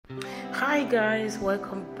Hi guys,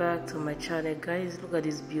 welcome back to my channel. Guys, look at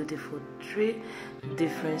this beautiful 3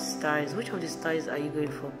 different styles. Which of the styles are you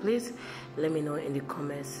going for? Please let me know in the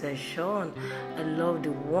comment section. I love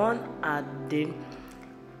the one at the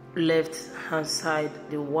left hand side.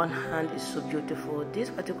 The one hand is so beautiful. This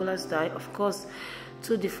particular style, of course,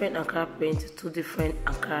 2 different Ankara prints, 2 different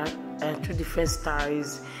Ankara and 2 different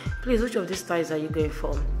styles. Please, which of these styles are you going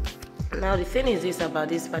for? Now the thing is this about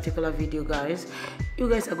this particular video, guys, you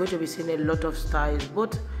guys are going to be seeing a lot of styles,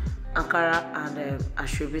 both Ankara and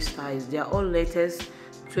Ashwebi styles. They are all latest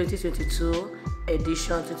 2022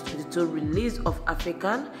 edition, 2022 release of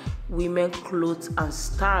African women clothes and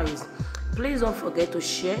styles. Please don't forget to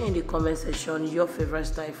share in the comment section your favorite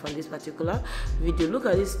style from this particular video. Look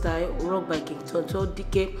at this style, rock by King Tonto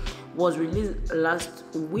DK, was released last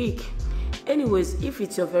week. Anyways, if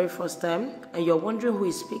it's your very first time and you're wondering who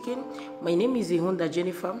is speaking, my name is Ihunda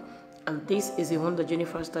Jennifer, and this is Ihunda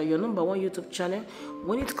Jennifer Style, your #1 YouTube channel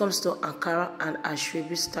when it comes to Ankara and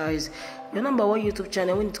Ashwebi styles, your #1 YouTube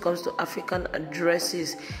channel when it comes to African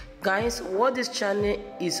dresses. Guys, what this channel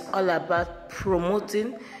is all about: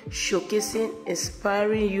 promoting, showcasing,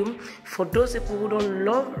 inspiring you. For those people who don't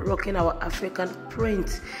love rocking our African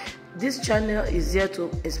print, this channel is here to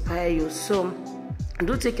inspire you. So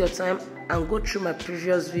do take your time and go through my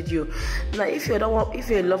previous video. Now, if you're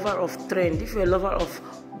a lover of trend, if you're a lover of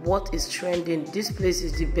what is trending, this place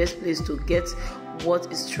is the best place to get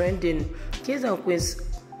what is trending. Kings and queens,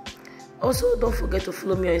 also don't forget to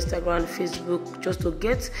follow me on Instagram and Facebook just to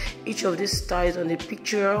get each of these styles on the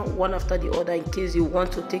picture one after the other, in case you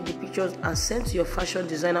want to take the pictures and send to your fashion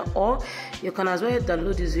designer, or you can as well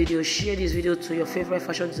download this video, share this video to your favorite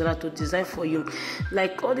fashion designer to design for you.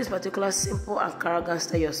 Like all these particular simple Ankara gown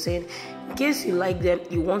style you're saying, in case you like them,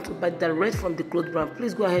 you want to buy direct from the cloth brand,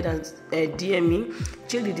 please go ahead and DM me.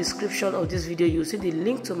 Check the description of this video, you'll see the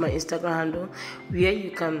link to my Instagram handle where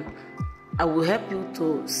you can, I will help you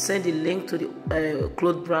to send the link to the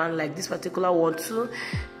cloth brand like this particular one too.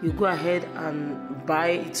 You go ahead and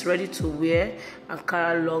buy. It's ready to wear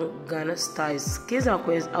Ankara long Ghana styles. Kings and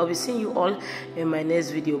queens, I'll be seeing you all in my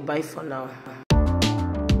next video. Bye for now.